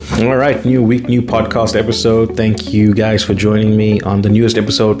All right, new week, new podcast episode. Thank you guys for joining me on the newest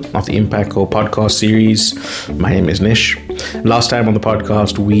episode of the Impact Co podcast series. My name is Nish. Last time on the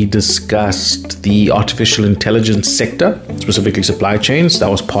podcast, we discussed the artificial intelligence sector, specifically supply chains. That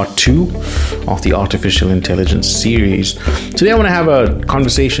was part 2 of the artificial intelligence series. Today, I want to have a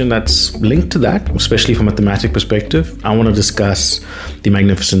conversation that's linked to that, especially from a thematic perspective. I want to discuss the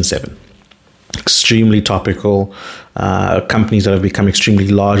Magnificent Seven. Extremely topical, companies that have become extremely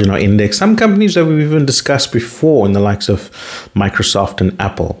large in our index. Some companies that we've even discussed before in the likes of Microsoft and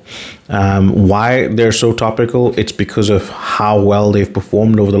Apple. Why they're so topical? It's because of how well they've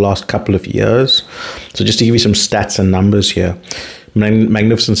performed over the last couple of years. So just to give you some stats and numbers here,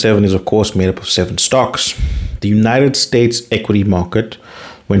 Magnificent Seven is of course made up of 7 stocks. The United States equity market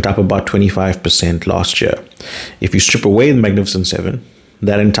went up about 25% last year. If you strip away the Magnificent Seven,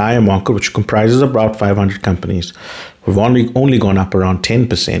 that entire market, which comprises about 500 companies, we've only gone up around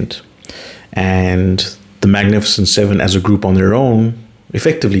 10%. And the Magnificent Seven as a group on their own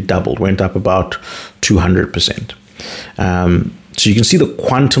effectively doubled, went up about 200%. So you can see the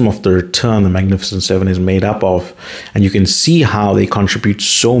quantum of the return the Magnificent Seven is made up of, and you can see how they contribute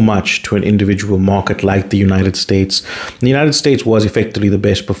so much to an individual market like the United States. The United States was effectively the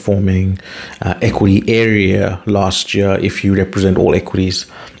best performing equity area last year if you represent all equities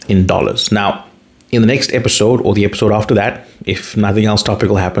in dollars. Now, in the next episode or the episode after that, if nothing else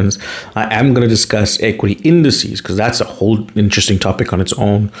topical happens, I am going to discuss equity indices because that's a whole interesting topic on its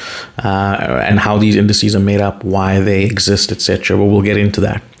own, and how these indices are made up, why they exist, etc. But we'll get into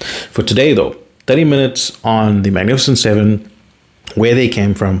that. For today, though, 30 minutes on the Magnificent Seven, where they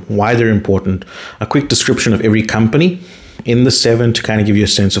came from, why they're important, a quick description of every company in the 7 to kind of give you a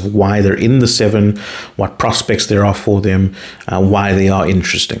sense of why they're in the 7, what prospects there are for them, why they are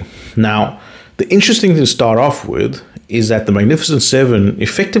interesting. Now, the interesting thing to start off with is that the Magnificent Seven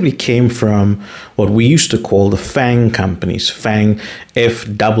effectively came from what we used to call the FANG companies, FANG,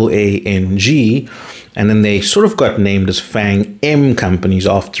 F-A-A-N-G, and then they sort of got named as FANG M companies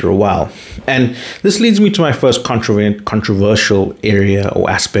after a while. And this leads me to my first controversial area or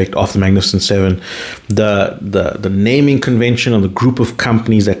aspect of the Magnificent Seven, the naming convention or the group of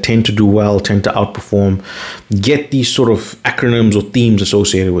companies that tend to do well, tend to outperform, get these sort of acronyms or themes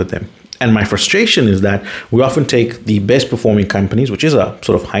associated with them. And my frustration is that we often take the best performing companies, which is a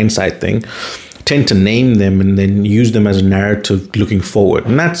sort of hindsight thing, tend to name them and then use them as a narrative looking forward.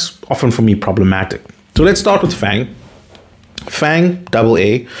 And that's often for me problematic. So let's start with FANG. FANG,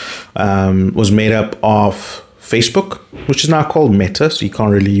 AA, was made up of Facebook, which is now called Meta, so you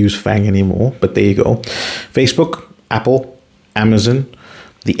can't really use FANG anymore, but there you go. Facebook, Apple, Amazon.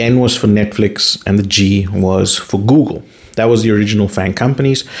 The N was for Netflix and the G was for Google. That was the original FANG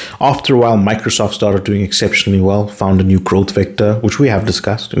companies. After a while, Microsoft started doing exceptionally well, found a new growth vector, which we have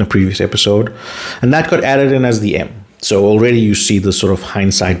discussed in a previous episode. And that got added in as the M. So already you see the sort of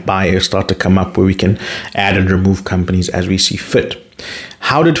hindsight bias start to come up where we can add and remove companies as we see fit.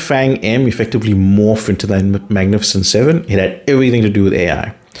 How did FANG M effectively morph into the Magnificent Seven? It had everything to do with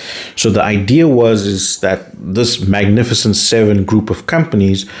AI. So the idea is that this Magnificent Seven group of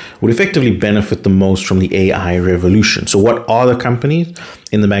companies would effectively benefit the most from the AI revolution. So what are the companies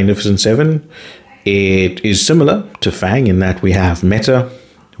in the Magnificent Seven? It is similar to FANG in that we have Meta,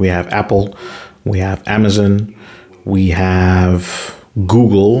 we have Apple, we have Amazon, we have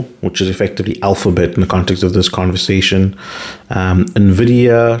Google, which is effectively Alphabet in the context of this conversation,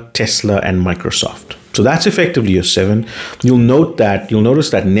 Nvidia, Tesla, and Microsoft. So that's effectively your 7. You'll notice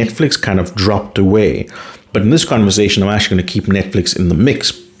that Netflix kind of dropped away. But in this conversation, I'm actually going to keep Netflix in the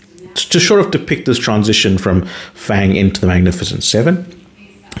mix to sort of depict this transition from FANG into the Magnificent Seven.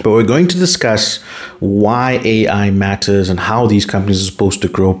 But we're going to discuss why AI matters and how these companies are supposed to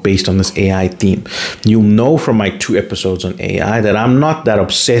grow based on this AI theme. You'll know from my 2 episodes on AI that I'm not that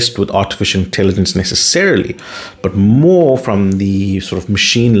obsessed with artificial intelligence necessarily, but more from the sort of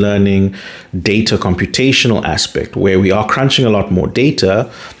machine learning, data computational aspect, where we are crunching a lot more data.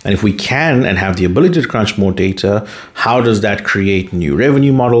 And if we can and have the ability to crunch more data, how does that create new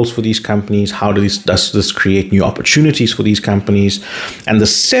revenue models for these companies? How does this create new opportunities for these companies? And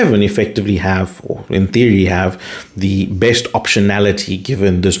the 7 effectively have, or in theory have, the best optionality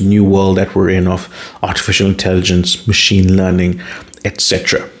given this new world that we're in of artificial intelligence, machine learning,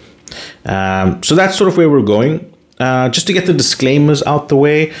 etc. So that's sort of where we're going. Just to get the disclaimers out the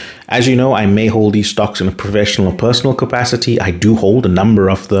way, as you know, I may hold these stocks in a professional or personal capacity. I do hold a number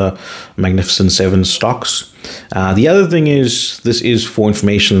of the Magnificent Seven stocks. The other thing is, this is for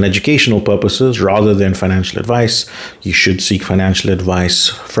informational and educational purposes rather than financial advice. You should seek financial advice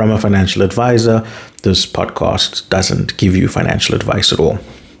from a financial advisor. This podcast doesn't give you financial advice at all.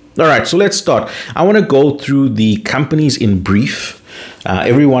 All right, so let's start. I want to go through the companies in brief,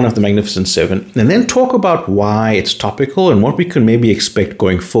 every one of the Magnificent Seven, and then talk about why it's topical and what we can maybe expect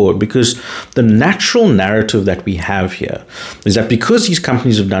going forward. Because the natural narrative that we have here is that because these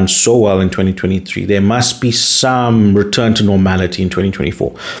companies have done so well in 2023, there must be some return to normality in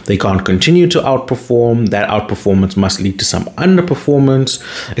 2024. They can't continue to outperform. That outperformance must lead to some underperformance.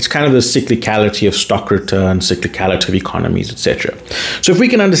 It's kind of the cyclicality of stock return, cyclicality of economies, etc. So if we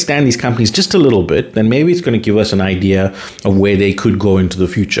can understand these companies just a little bit, then maybe it's going to give us an idea of where they could go into the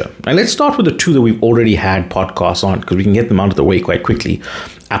future. And let's start with the two that we've already had podcasts on, because we can get them out of the way quite quickly: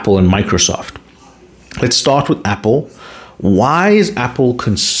 Apple and Microsoft. Let's start with Apple. Why is Apple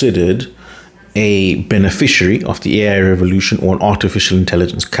considered a beneficiary of the AI revolution or an artificial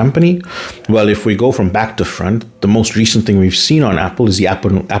intelligence company? Well, if we go from back to front, the most recent thing we've seen on Apple is the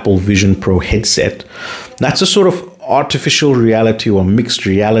Apple Vision Pro headset. That's a sort of artificial reality or mixed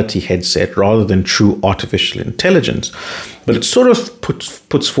reality headset rather than true artificial intelligence. But it sort of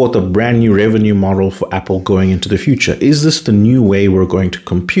puts forth a brand new revenue model for Apple going into the future. Is this the new way we're going to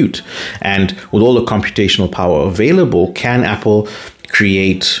compute? And with all the computational power available, can Apple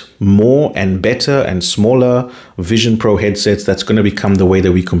create more and better and smaller Vision Pro headsets that's going to become the way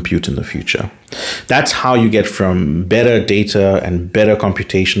that we compute in the future? That's how you get from better data and better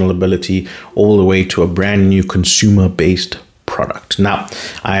computational ability all the way to a brand new consumer-based product. Now,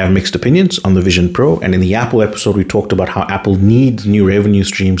 I have mixed opinions on the Vision Pro, and in the Apple episode, we talked about how Apple needs new revenue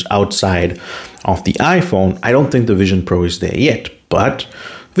streams outside of the iPhone. I don't think the Vision Pro is there yet, but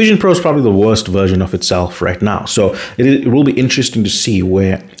Vision Pro is probably the worst version of itself right now. So it will be interesting to see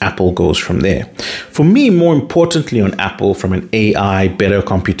where Apple goes from there. For me, more importantly on Apple, from an AI, better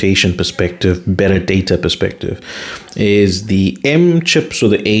computation perspective, better data perspective, is the M chips or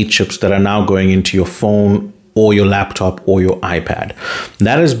the A chips that are now going into your phone or your laptop or your iPad.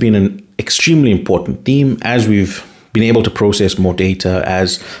 That has been an extremely important theme as we've been able to process more data,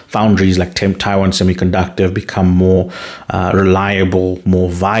 as foundries like Taiwan Semiconductor have become more reliable, more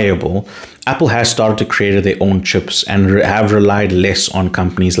viable. Apple has started to create their own chips and have relied less on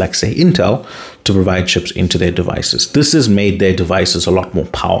companies like, say, Intel to provide chips into their devices. This has made their devices a lot more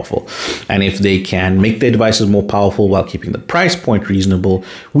powerful. And if they can make their devices more powerful while keeping the price point reasonable,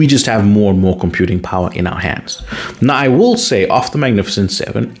 we just have more and more computing power in our hands. Now, I will say, off the Magnificent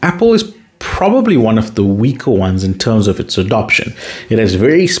Seven, Apple is probably one of the weaker ones in terms of its adoption. It has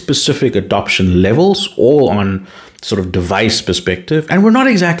very specific adoption levels, all on sort of device perspective, and we're not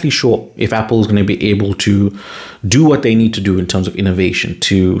exactly sure if Apple is going to be able to do what they need to do in terms of innovation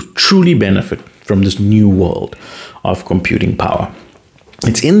to truly benefit from this new world of computing power.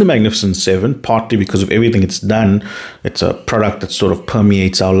 It's in the Magnificent Seven, partly because of everything it's done. It's a product that sort of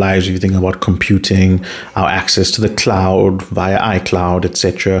permeates our lives. If you think about computing, our access to the cloud via iCloud,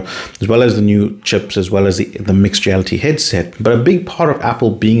 etc., as well as the new chips, as well as the mixed reality headset. But a big part of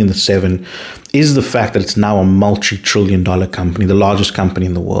Apple being in the Seven is the fact that it's now a multi-trillion-dollar company, the largest company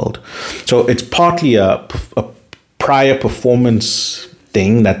in the world. So it's partly a prior performance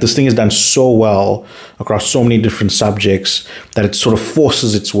thing, that this thing has done so well across so many different subjects that it sort of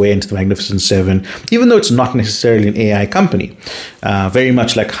forces its way into the Magnificent Seven, even though it's not necessarily an AI company. Very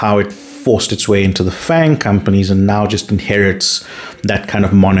much like how it forced its way into the FANG companies and now just inherits that kind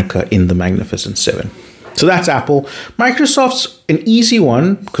of moniker in the Magnificent Seven. So that's Apple. Microsoft's an easy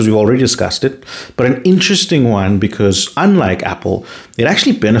one because we've already discussed it, but an interesting one because unlike Apple, it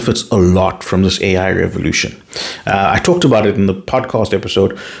actually benefits a lot from this AI revolution. I talked about it in the podcast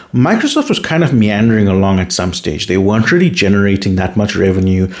episode. Microsoft was kind of meandering along at some stage. They weren't really generating that much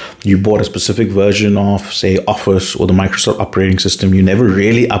revenue. You bought a specific version of, say, Office or the Microsoft operating system. You never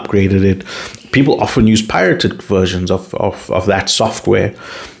really upgraded it. People often use pirated versions of that software.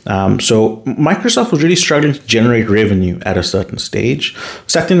 So Microsoft was really struggling to generate revenue at a certain stage.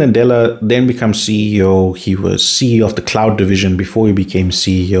 Satya Nadella then becomes CEO. He was CEO of the cloud division before he became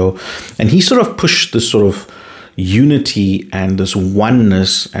CEO. And he sort of pushed this sort of unity and this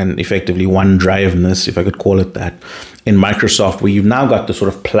oneness and effectively OneDriveness, if I could call it that, in Microsoft, where you've now got the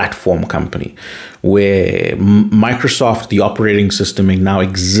sort of platform company where Microsoft, the operating system, now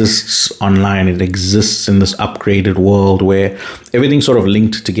exists online. It exists in this upgraded world where everything's sort of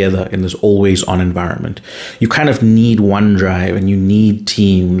linked together in this always on environment. You kind of need OneDrive and you need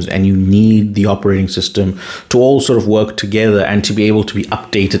Teams and you need the operating system to all sort of work together and to be able to be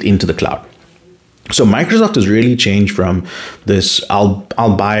updated into the cloud. So Microsoft has really changed from this, I'll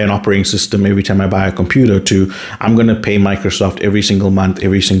buy an operating system every time I buy a computer, to I'm going to pay Microsoft every single month,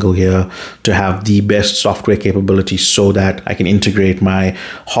 every single year to have the best software capabilities so that I can integrate my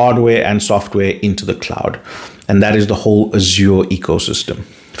hardware and software into the cloud. And that is the whole Azure ecosystem.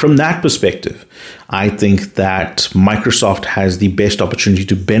 From that perspective, I think that Microsoft has the best opportunity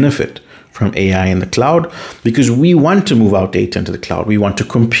to benefit from AI in the cloud, because we want to move our data into the cloud. We want to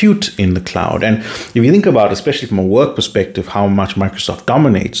compute in the cloud. And if you think about, especially from a work perspective, how much Microsoft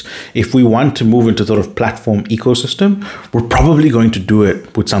dominates, if we want to move into sort of platform ecosystem, we're probably going to do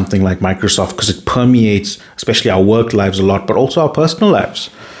it with something like Microsoft, because it permeates, especially our work lives a lot, but also our personal lives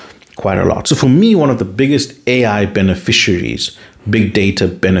quite a lot. So for me, one of the biggest AI beneficiaries, big data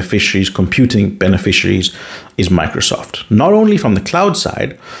beneficiaries, computing beneficiaries is Microsoft. Not only from the cloud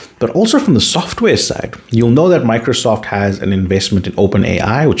side, but also from the software side. You'll know that Microsoft has an investment in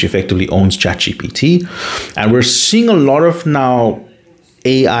OpenAI, which effectively owns ChatGPT. And we're seeing a lot of now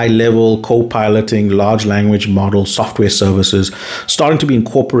AI level co-piloting, large language model software services starting to be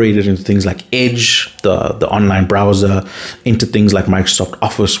incorporated into things like Edge, the online browser, into things like Microsoft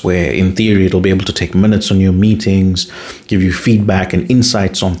Office, where in theory it'll be able to take minutes on your meetings, give you feedback and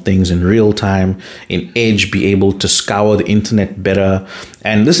insights on things in real time. In Edge, be able to scour the internet better.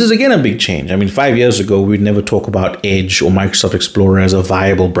 And this is again a big change. I mean, 5 years ago, we'd never talk about Edge or Microsoft Explorer as a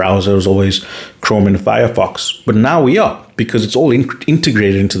viable browser. It was always Chrome and Firefox. But now we are, because it's all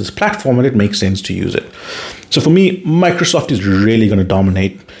integrated into this platform and it makes sense to use it. So for me, Microsoft is really going to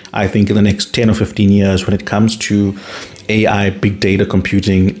dominate, I think, in the next 10 or 15 years when it comes to AI, big data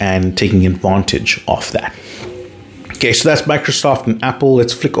computing, and taking advantage of that. Okay, so that's Microsoft and Apple.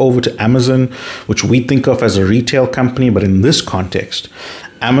 Let's flick over to Amazon, which we think of as a retail company, but in this context,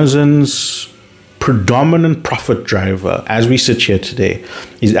 Amazon's predominant profit driver, as we sit here today,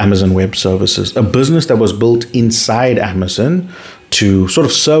 is Amazon Web Services, a business that was built inside Amazon to sort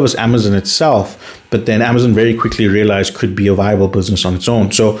of service Amazon itself, but then Amazon very quickly realized could be a viable business on its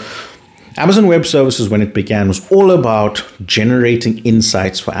own. So Amazon Web Services, when it began, was all about generating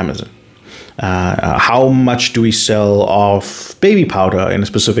insights for Amazon. How much do we sell of baby powder in a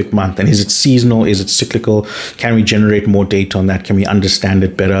specific month? And is it seasonal? Is it cyclical? Can we generate more data on that? Can we understand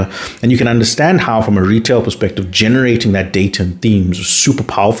it better? And you can understand how, from a retail perspective, generating that data and themes was super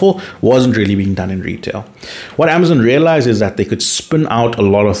powerful, wasn't really being done in retail. What Amazon realized is that they could spin out a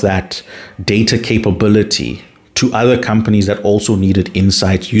lot of that data capability to other companies that also needed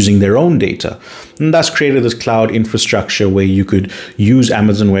insights using their own data. And thus created this cloud infrastructure where you could use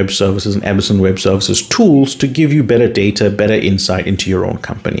Amazon Web Services and Amazon Web Services tools to give you better data, better insight into your own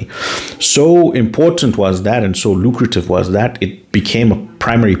company. So important was that, and so lucrative was that, it became a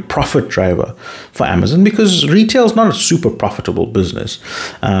primary profit driver for Amazon, because retail is not a super profitable business.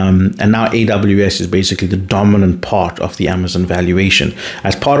 And now AWS is basically the dominant part of the Amazon valuation.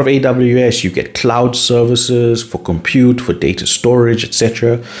 As part of AWS, you get cloud services for compute, for data storage,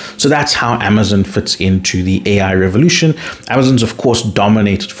 etc. So that's how Amazon fits into the AI revolution. Amazon's, of course,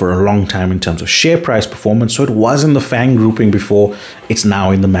 dominated for a long time in terms of share price performance. So it was in the FANG grouping before. It's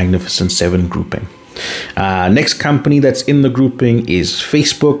now in the Magnificent Seven grouping. Next company that's in the grouping is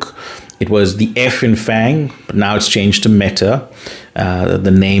Facebook. It was the F in FANG, but now it's changed to Meta,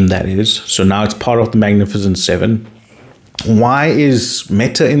 the name that is. So now it's part of the Magnificent Seven. Why is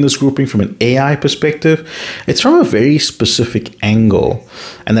Meta in this grouping from an AI perspective? It's from a very specific angle,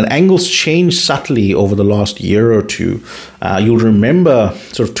 and that angle's changed subtly over the last year or two. You'll remember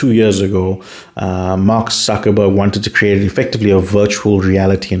sort of 2 years ago, Mark Zuckerberg wanted to create effectively a virtual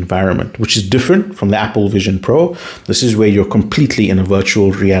reality environment, which is different from the Apple Vision Pro. This is where you're completely in a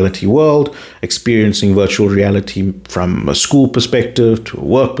virtual reality world, experiencing virtual reality from a school perspective, to a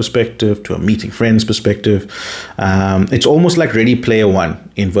work perspective, to a meeting friends perspective. It's almost like Ready Player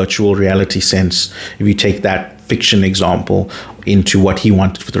One in virtual reality sense, if you take that fiction example into what he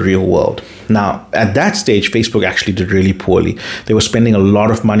wanted for the real world. Now, at that stage, Facebook actually did really poorly. They were spending a lot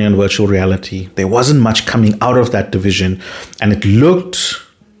of money on virtual reality. There wasn't much coming out of that division, and it looked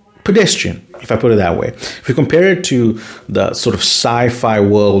pedestrian, if I put it that way. If we compare it to the sort of sci-fi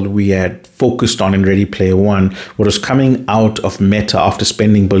world we had focused on in Ready Player One, what was coming out of Meta after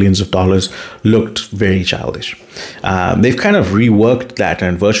spending billions of dollars looked very childish. They've kind of reworked that,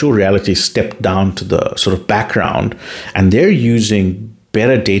 and virtual reality stepped down to the sort of background, and they're using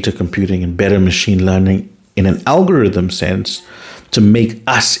better data computing and better machine learning in an algorithm sense to make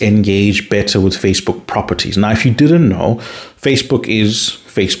us engage better with Facebook properties. Now, if you didn't know, Facebook is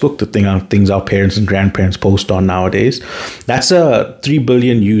Facebook, the things our parents and grandparents post on nowadays. That's a 3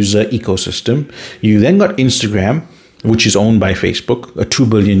 billion user ecosystem. You then got Instagram, which is owned by Facebook, a 2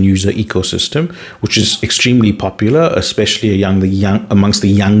 billion user ecosystem, which is extremely popular, especially amongst the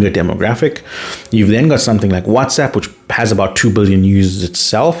younger demographic. You've then got something like WhatsApp, which has about 2 billion users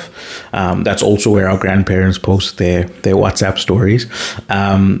itself. That's also where our grandparents post their WhatsApp stories.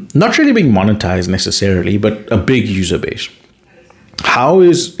 Not really being monetized necessarily, but a big user base. How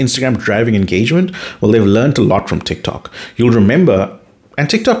is Instagram driving engagement? Well, they've learned a lot from TikTok. You'll remember, and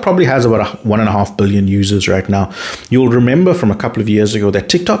TikTok probably has about 1.5 billion users right now. You'll remember from a couple of years ago that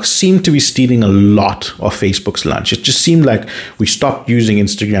TikTok seemed to be stealing a lot of Facebook's lunch. It just seemed like we stopped using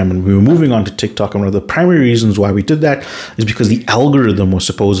Instagram and we were moving on to TikTok. And one of the primary reasons why we did that is because the algorithm was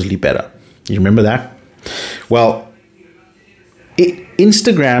supposedly better. You remember that? Well,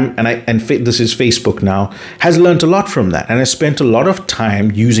 Instagram, this is Facebook now, has learned a lot from that and has spent a lot of time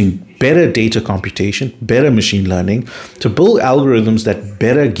using better data computation, better machine learning to build algorithms that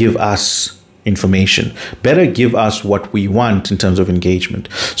better give us information, better give us what we want in terms of engagement.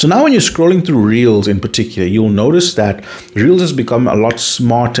 So now when you're scrolling through Reels in particular, you'll notice that Reels has become a lot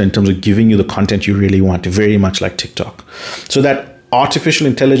smarter in terms of giving you the content you really want, very much like TikTok. So that artificial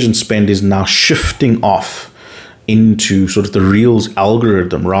intelligence spend is now shifting off into sort of the Reels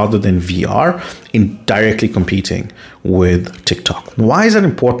algorithm rather than VR, in directly competing with TikTok. Why is that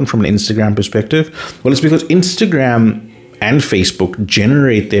important from an Instagram perspective? Well, it's because Instagram and Facebook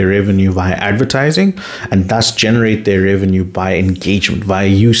generate their revenue via advertising and thus generate their revenue by engagement, via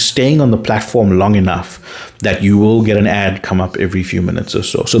you staying on the platform long enough that you will get an ad come up every few minutes or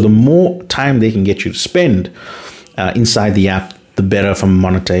so. So the more time they can get you to spend inside the app, the better from a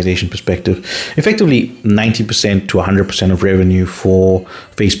monetization perspective. Effectively, 90% to 100% of revenue for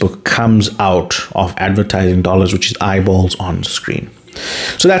Facebook comes out of advertising dollars, which is eyeballs on screen.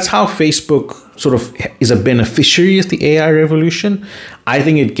 So that's how Facebook sort of is a beneficiary of the AI revolution. I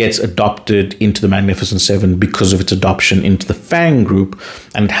think it gets adopted into the Magnificent Seven because of its adoption into the FANG group,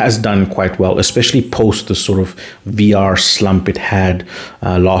 and it has done quite well, especially post the sort of VR slump it had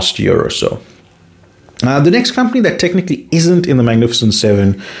last year or so. The next company that technically isn't in the Magnificent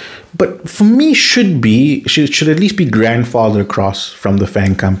Seven, but for me should at least be grandfathered across from the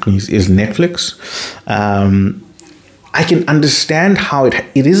FANG companies, is Netflix. I can understand how it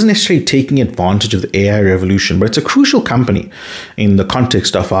isn't necessarily taking advantage of the AI revolution, but it's a crucial company in the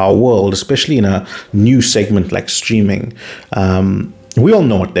context of our world, especially in a new segment like streaming. We all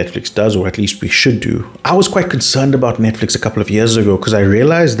know what Netflix does, or at least we should do. I was quite concerned about Netflix a couple of years ago because I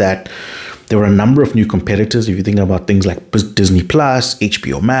realized that there were a number of new competitors. If you think about things like Disney Plus,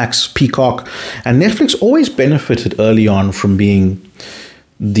 HBO Max, Peacock, and Netflix always benefited early on from being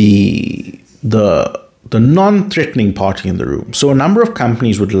the non-threatening party in the room. So a number of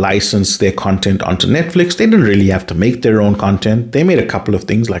companies would license their content onto Netflix. They didn't really have to make their own content. They made a couple of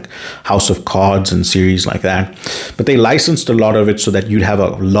things like House of Cards and series like that, but they licensed a lot of it so that you'd have a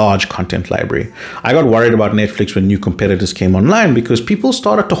large content library. I got worried about Netflix when new competitors came online because people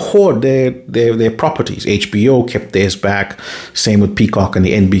started to hoard their properties. HBO kept theirs back, same with Peacock and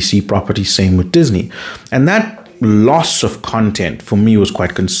the NBC properties, same with Disney. And that loss of content for me was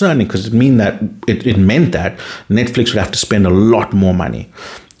quite concerning because it meant that Netflix would have to spend a lot more money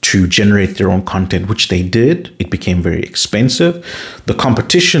to generate their own content, which they did. It became very expensive. The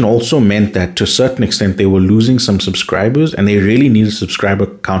competition also meant that to a certain extent they were losing some subscribers, and they really needed a subscriber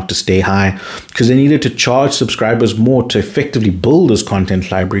count to stay high because they needed to charge subscribers more to effectively build this content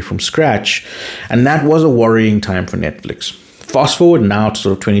library from scratch. And that was a worrying time for Netflix. Fast forward now to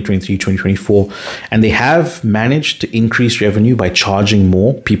sort of 2023, 2024, and they have managed to increase revenue by charging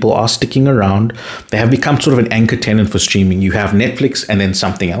more. People are sticking around. They have become sort of an anchor tenant for streaming. You have Netflix and then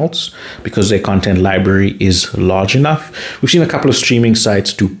something else because their content library is large enough. We've seen a couple of streaming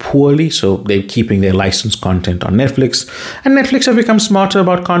sites do poorly, so they're keeping their licensed content on Netflix. And Netflix have become smarter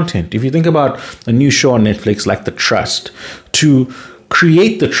about content. If you think about a new show on Netflix like The Trust, to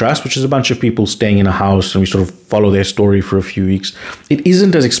create The Trust, which is a bunch of people staying in a house and we sort of follow their story for a few weeks, it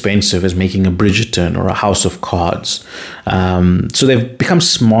isn't as expensive as making a Bridgerton or a House of Cards. So they've become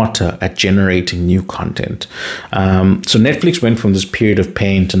smarter at generating new content. So Netflix went from this period of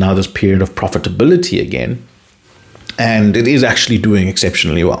pain to now this period of profitability again. And it is actually doing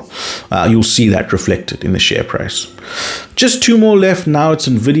exceptionally well. You'll see that reflected in the share price. Just two more left now. It's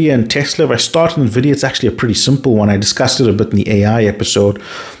NVIDIA and Tesla. If I start with NVIDIA, it's actually a pretty simple one. I discussed it a bit in the AI episode.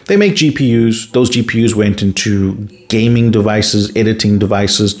 They make GPUs. Those GPUs went into gaming devices, editing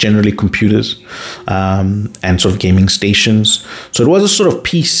devices, generally computers, and sort of gaming stations. So it was a sort of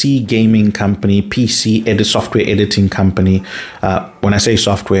PC gaming company, PC software editing company. When I say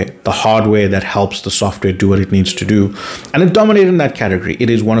software, the hardware that helps the software do what it needs to do. And it dominated in that category. It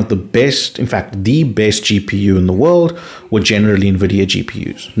is one of the best, in fact, the best GPU in the world were generally NVIDIA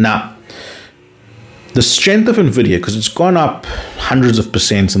GPUs. Now, The strength of NVIDIA, because it's gone up hundreds of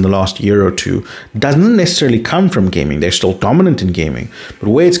percents in the last year or two, doesn't necessarily come from gaming. They're still dominant in gaming, but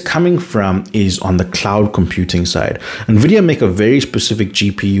where it's coming from is on the cloud computing side. NVIDIA make a very specific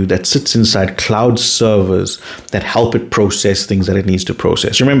GPU that sits inside cloud servers that help it process things that it needs to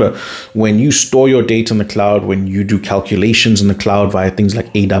process. Remember, when you store your data in the cloud, when you do calculations in the cloud via things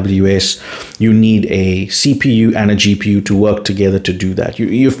like AWS, you need a CPU and a GPU to work together to do that.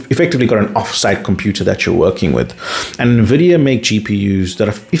 You've effectively got an offsite computer that you're working with. And NVIDIA make GPUs that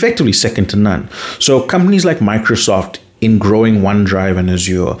are effectively second to none. So companies like Microsoft in growing OneDrive and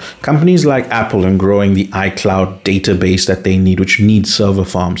Azure, companies like Apple in growing the iCloud database that they need, which needs server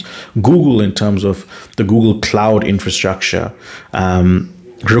farms, Google in terms of the Google Cloud infrastructure,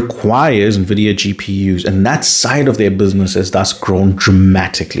 requires NVIDIA GPUs, and that side of their business has thus grown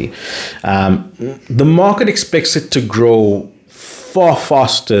dramatically. The market expects it to grow far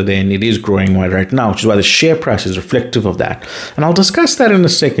faster than it is growing right now, which is why the share price is reflective of that. And I'll discuss that in a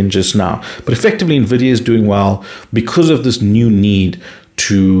second just now. But effectively, NVIDIA is doing well because of this new need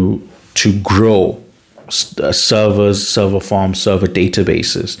to grow servers, server farms, server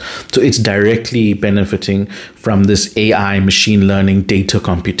databases. So it's directly benefiting from this AI, machine learning, data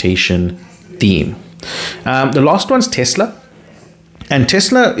computation theme. The last one's Tesla. And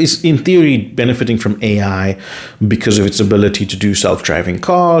Tesla is, in theory, benefiting from AI because of its ability to do self-driving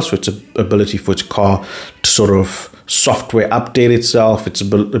cars, for its ability for its car to sort of software update itself, its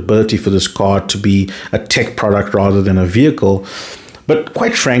ability for this car to be a tech product rather than a vehicle. But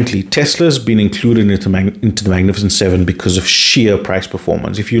quite frankly, Tesla has been included into the Magnificent Seven because of sheer price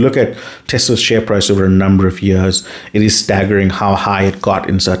performance. If you look at Tesla's share price over a number of years, it is staggering how high it got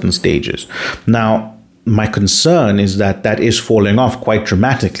in certain stages. Now, my concern is that that is falling off quite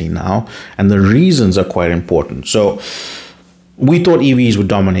dramatically now, and the reasons are quite important. So we thought EVs would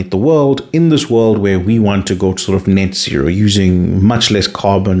dominate the world in this world where we want to go to sort of net zero, using much less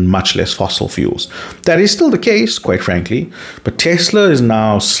carbon, much less fossil fuels. That is still the case, quite frankly, but Tesla is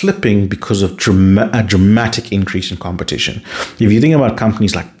now slipping because of a dramatic increase in competition. If you think about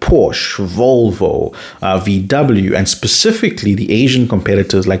companies like Porsche, Volvo, VW, and specifically the Asian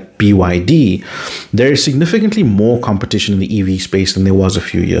competitors like BYD, there is significantly more competition in the EV space than there was a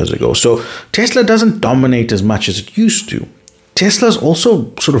few years ago. So Tesla doesn't dominate as much as it used to. Tesla's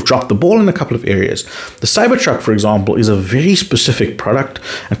also sort of dropped the ball in a couple of areas. The Cybertruck, for example, is a very specific product.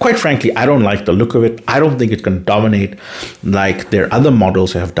 And quite frankly, I don't like the look of it. I don't think it can dominate like their other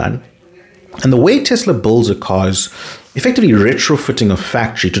models have done. And the way Tesla builds a car is effectively retrofitting a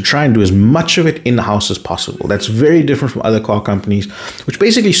factory to try and do as much of it in-house as possible. That's very different from other car companies, which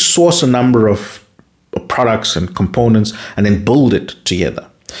basically source a number of products and components and then build it together.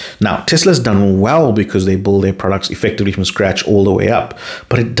 Now, Tesla's done well because they build their products effectively from scratch all the way up.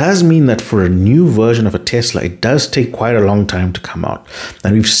 But it does mean that for a new version of a Tesla, it does take quite a long time to come out.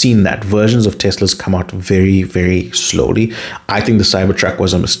 And we've seen that versions of Teslas come out very, very slowly. I think the Cybertruck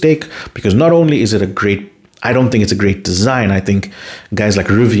was a mistake because not only is it I don't think it's a great design. I think guys like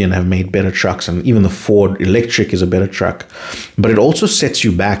Rivian have made better trucks, and even the Ford electric is a better truck. But it also sets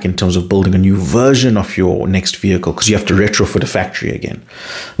you back in terms of building a new version of your next vehicle because you have to retrofit a factory again.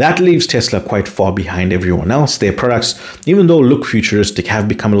 That leaves Tesla quite far behind everyone else. Their products, even though look futuristic, have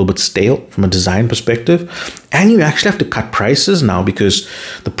become a little bit stale from a design perspective. And you actually have to cut prices now because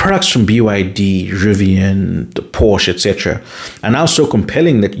the products from BYD, Rivian, the Porsche, etc. are now so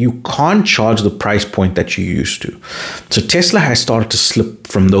compelling that you can't charge the price point that you used to. So Tesla has started to slip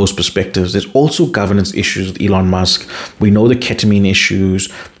from those perspectives. There's also governance issues with Elon Musk. We know the ketamine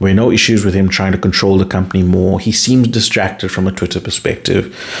issues. We know issues with him trying to control the company more. He seems distracted from a Twitter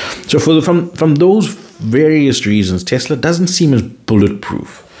perspective. So from those various reasons, Tesla doesn't seem as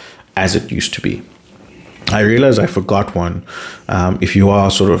bulletproof as it used to be. I realize I forgot one. If you are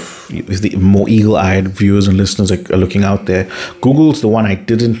if the more eagle-eyed viewers and listeners are looking out there, Google's the one I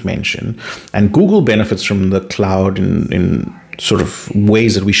didn't mention. And Google benefits from the cloud in sort of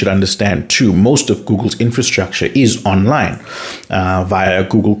ways that we should understand too. Most of Google's infrastructure is online via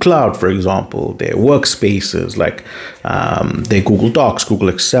Google Cloud, for example. Their workspaces like their Google Docs, Google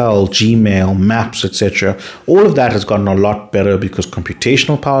Excel, Gmail, Maps, etc. All of that has gotten a lot better because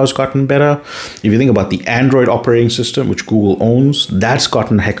computational power has gotten better. If you think about the Android operating system, which Google owns, that's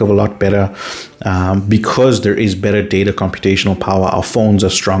gotten a heck of a lot better because there is better data computational power. Our phones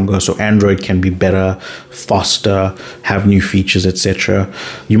are stronger, so Android can be better, faster, have new features, etc.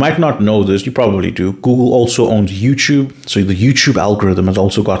 You might not know this, you probably do. Google also owns YouTube, so the YouTube algorithm has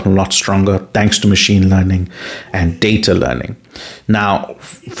also gotten a lot stronger thanks to machine learning and data learning. Now,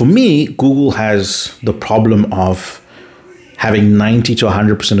 for me, Google has the problem of having 90 to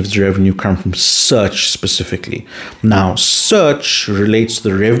 100% of its revenue come from search specifically. Now, search relates to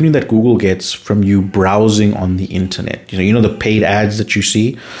the revenue that Google gets from you browsing on the internet. You know the paid ads that you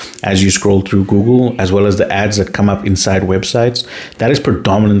see as you scroll through Google, as well as the ads that come up inside websites. That is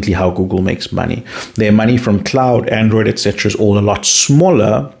predominantly how Google makes money. Their money from cloud, Android, etc. is all a lot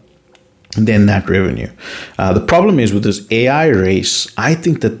smaller than that revenue. The problem is with this AI race, I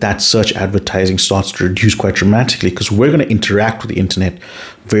think that search advertising starts to reduce quite dramatically because we're going to interact with the internet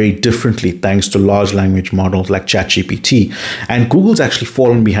very differently thanks to large language models like ChatGPT. And Google's actually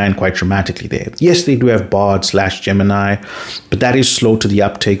fallen behind quite dramatically there. Yes, they do have Bard/Gemini, but that is slow to the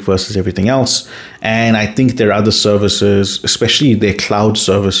uptake versus everything else. And I think their other services, especially their cloud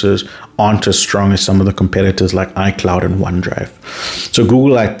services, aren't as strong as some of the competitors like iCloud and OneDrive. So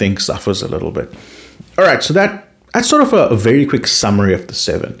Google, I think, suffers a little bit. All right, so that's sort of a very quick summary of the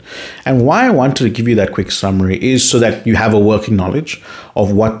 7. And why I wanted to give you that quick summary is so that you have a working knowledge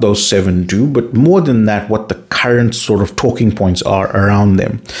of what those 7 do, but more than that, what the current sort of talking points are around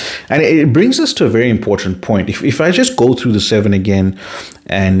them. And it brings us to a very important point. If I just go through the 7 again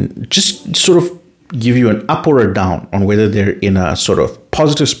and just sort of give you an up or a down on whether they're in a sort of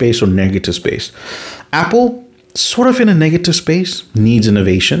positive space or negative space. Apple, sort of in a negative space, needs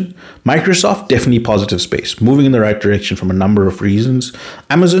innovation. Microsoft, definitely positive space, moving in the right direction from a number of reasons.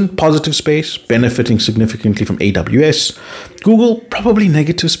 Amazon, positive space, benefiting significantly from AWS. Google, probably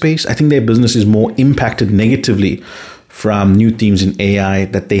negative space. I think their business is more impacted negatively from new themes in AI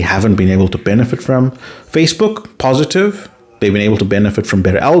that they haven't been able to benefit from. Facebook, positive. They've been able to benefit from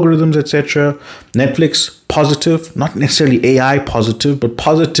better algorithms, etc. Netflix, positive, not necessarily AI positive, but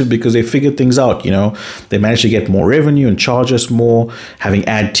positive because they figured things out. They managed to get more revenue and charge us more. Having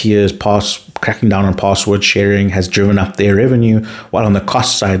ad tiers, cracking down on password sharing has driven up their revenue. While on the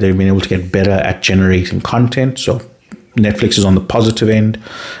cost side, they've been able to get better at generating content. So Netflix is on the positive end.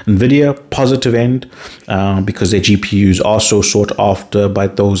 Nvidia, positive end, because their GPUs are so sought after by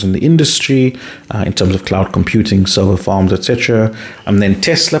those in the industry in terms of cloud computing, server farms, etc. And then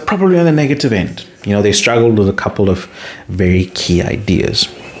Tesla, probably on the negative end. They struggled with a couple of very key ideas.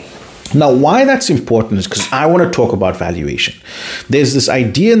 Now, why that's important is because I want to talk about valuation. There's this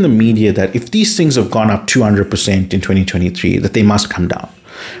idea in the media that if these things have gone up 200% in 2023, that they must come down.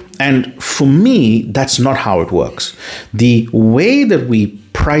 And for me, that's not how it works. The way that we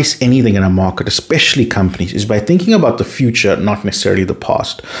price anything in a market, especially companies, is by thinking about the future, not necessarily the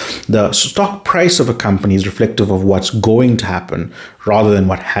past. The stock price of a company is reflective of what's going to happen rather than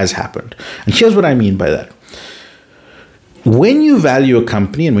what has happened. And here's what I mean by that. When you value a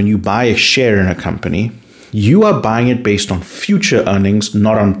company and when you buy a share in a company, you are buying it based on future earnings,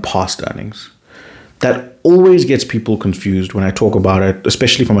 not on past earnings. That always gets people confused when I talk about it,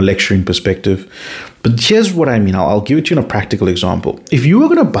 especially from a lecturing perspective. But here's what I mean. I'll give it to you in a practical example. If you were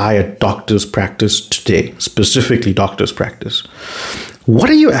going to buy a doctor's practice today, specifically doctor's practice,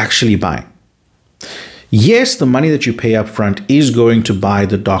 what are you actually buying? Yes, the money that you pay up front is going to buy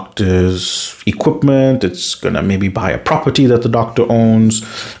the doctor's equipment. It's going to maybe buy a property that the doctor owns.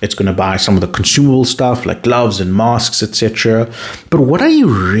 It's going to buy some of the consumable stuff like gloves and masks, etc. But what are you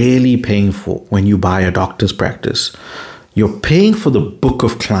really paying for when you buy a doctor's practice? You're paying for the book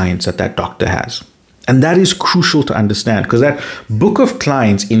of clients that doctor has. And that is crucial to understand because that book of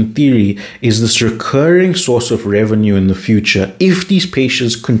clients, in theory, is this recurring source of revenue in the future if these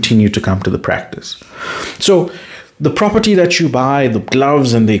patients continue to come to the practice. So the property that you buy, the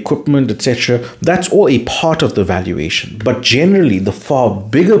gloves and the equipment, etc., that's all a part of the valuation. But generally, the far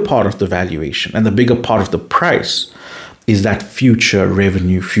bigger part of the valuation and the bigger part of the price is that future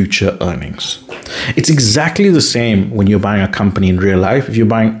revenue, future earnings. It's exactly the same when you're buying a company in real life. If you're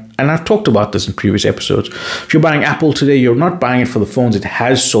buying, and I've talked about this in previous episodes, if you're buying Apple today, you're not buying it for the phones it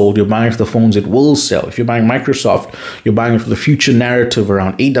has sold, you're buying it for the phones it will sell. If you're buying Microsoft, you're buying it for the future narrative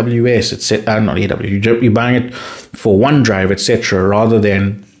around AWS, etc. Not AWS, you're buying it for OneDrive, etc., rather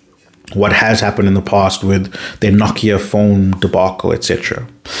than what has happened in the past with their Nokia phone debacle, etc.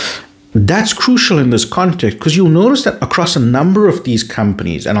 That's crucial in this context because you'll notice that across a number of these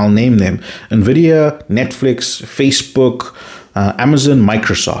companies, and I'll name them, Nvidia, Netflix, Facebook, Amazon,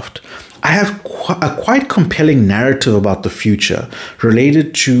 Microsoft, I have a quite compelling narrative about the future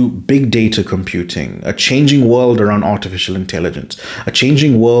related to big data computing, a changing world around artificial intelligence, a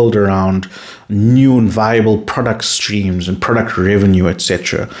changing world around new and viable product streams and product revenue,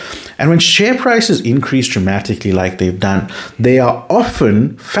 etc. And when share prices increase dramatically like they've done, they are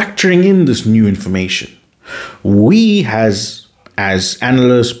often factoring in this new information. We as as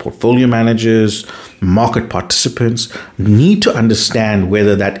analysts, portfolio managers, market participants, need to understand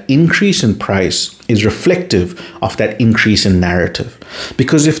whether that increase in price is reflective of that increase in narrative.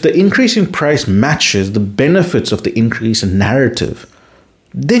 Because if the increase in price matches the benefits of the increase in narrative,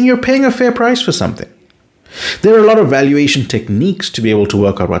 then you're paying a fair price for something. There are a lot of valuation techniques to be able to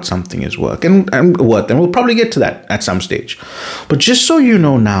work out what something is worth and we'll probably get to that at some stage. But just so you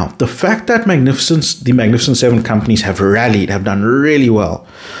know now, the fact that the Magnificent Seven companies have rallied, have done really well,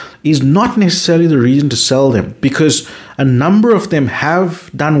 is not necessarily the reason to sell them, because a number of them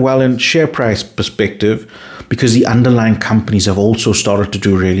have done well in share price perspective because the underlying companies have also started to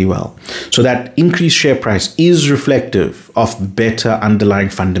do really well. So that increased share price is reflective of better underlying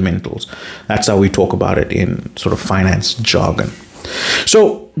fundamentals. That's how we talk about it in sort of finance jargon.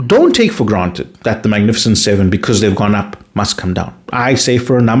 So don't take for granted that the Magnificent Seven, because they've gone up, must come down. I say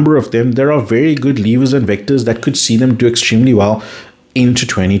for a number of them, there are very good levers and vectors that could see them do extremely well into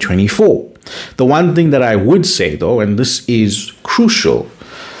 2024. The one thing that I would say, though, and this is crucial,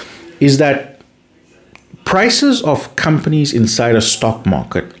 is that prices of companies inside a stock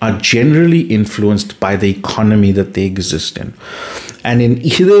market are generally influenced by the economy that they exist in. And in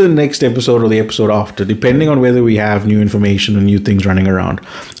either the next episode or the episode after, depending on whether we have new information or new things running around,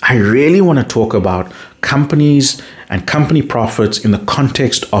 I really want to talk about companies and company profits in the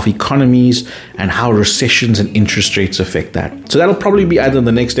context of economies and how recessions and interest rates affect that. So that'll probably be either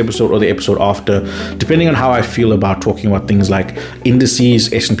the next episode or the episode after, depending on how I feel about talking about things like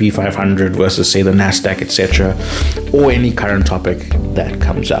indices, S&P 500 versus, say, the NASDAQ, etc., or any current topic that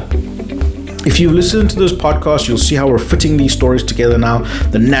comes up. If you've listened to this podcast, you'll see how we're fitting these stories together now.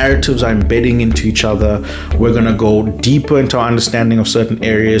 The narratives are embedding into each other. We're going to go deeper into our understanding of certain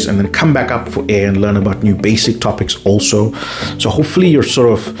areas and then come back up for air and learn about new basic topics also. So hopefully you're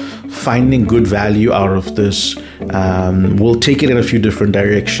sort of finding good value out of this. We'll take it in a few different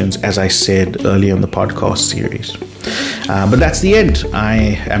directions, as I said earlier in the podcast series. But that's the end. I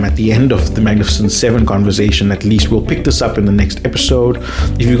am at the end of the Magnificent Seven conversation. At least we'll pick this up in the next episode.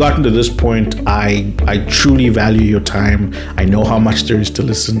 If you've gotten to this point, I truly value your time. I know how much there is to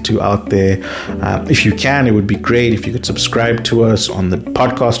listen to out there. If you can, it would be great if you could subscribe to us on the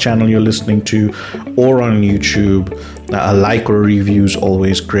podcast channel you're listening to or on YouTube. A like or a review is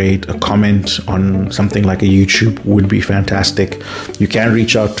always great. A comment on something like a YouTube would be fantastic. You can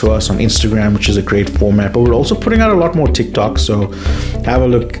reach out to us on Instagram, which is a great format, but we're also putting out a lot more TikTok, so have a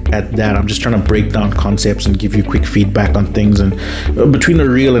look at that. I'm just trying to break down concepts and give you quick feedback on things, and between a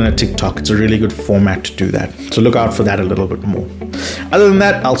reel and a TikTok, it's a really good format to do that. So look out for that a little bit more. Other than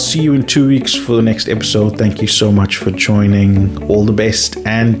that, I'll see you in 2 weeks for the next episode. Thank you so much for joining. All the best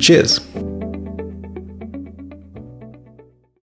and cheers.